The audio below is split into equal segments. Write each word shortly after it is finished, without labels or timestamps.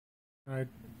I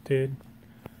did.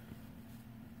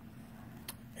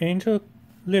 Angel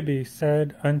Libby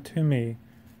said unto me,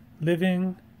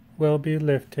 living will be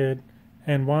lifted,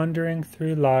 and wandering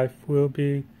through life will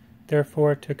be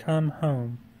therefore to come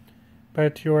home.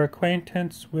 But your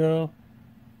acquaintance will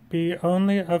be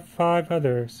only of 5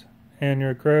 others, and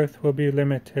your growth will be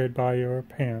limited by your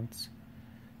pants.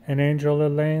 And Angel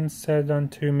Elaine said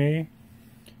unto me,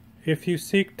 if you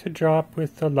seek to drop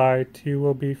with the light, you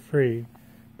will be free.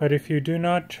 But if you do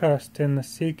not trust in the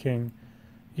seeking,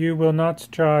 you will not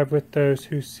strive with those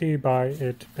who see by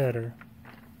it better.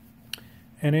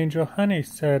 And Angel Honey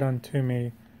said unto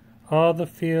me, all the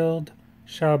field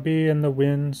shall be in the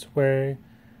wind's way,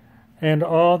 and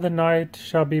all the night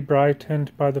shall be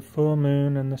brightened by the full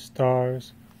moon and the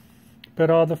stars. But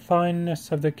all the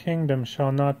fineness of the kingdom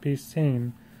shall not be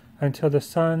seen, until the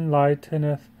sun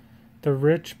lighteneth the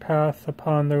rich path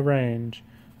upon the range,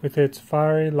 with its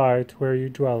fiery light where you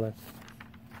dwelleth.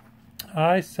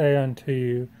 I say unto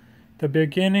you, the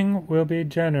beginning will be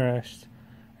generous,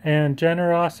 and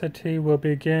generosity will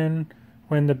begin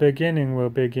when the beginning will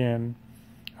begin.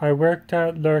 I worked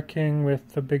at lurking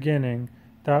with the beginning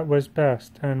that was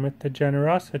best, and with the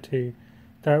generosity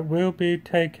that will be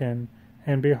taken,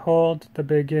 and behold, the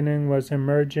beginning was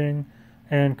emerging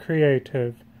and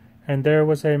creative, and there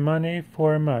was a money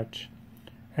for much.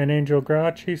 And Angel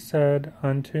Grouchy said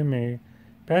unto me,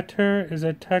 better is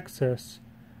a Texas,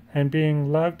 and being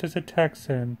loved as a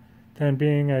Texan, than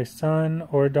being a son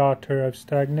or daughter of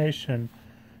stagnation,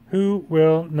 who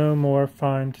will no more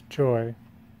find joy.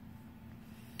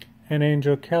 And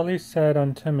Angel Kelly said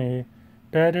unto me,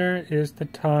 better is the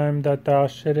time that thou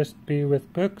shouldest be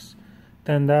with books,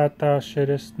 than that thou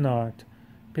shouldest not.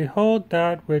 Behold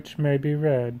that which may be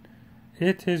read.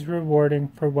 It is rewarding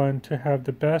for one to have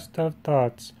the best of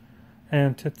thoughts,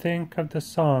 and to think of the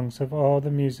songs of all the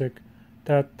music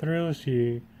that thrills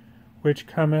ye, which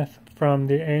cometh from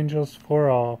the angels for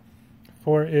all,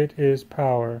 for it is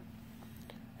power.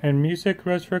 And music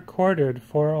was recorded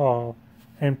for all,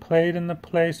 and played in the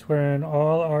place wherein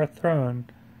all are thrown,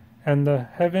 and the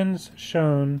heavens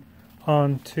shone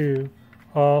unto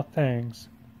all things.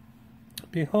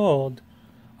 Behold,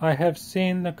 I have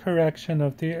seen the correction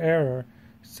of the error.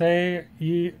 Say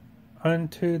ye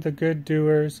unto the good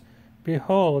doers,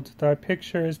 behold, thy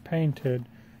picture is painted.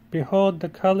 Behold, the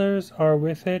colors are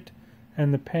with it,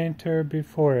 and the painter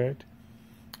before it.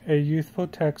 A youthful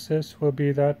Texas will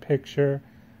be that picture,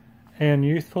 and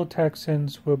youthful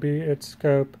Texans will be its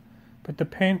scope, but the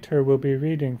painter will be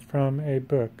reading from a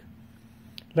book.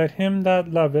 Let him that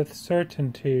loveth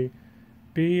certainty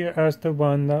be as the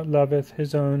one that loveth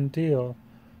his own deal,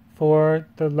 for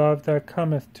the love that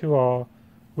cometh to all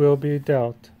will be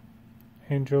dealt.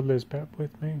 Angel Lisbeth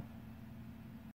with me.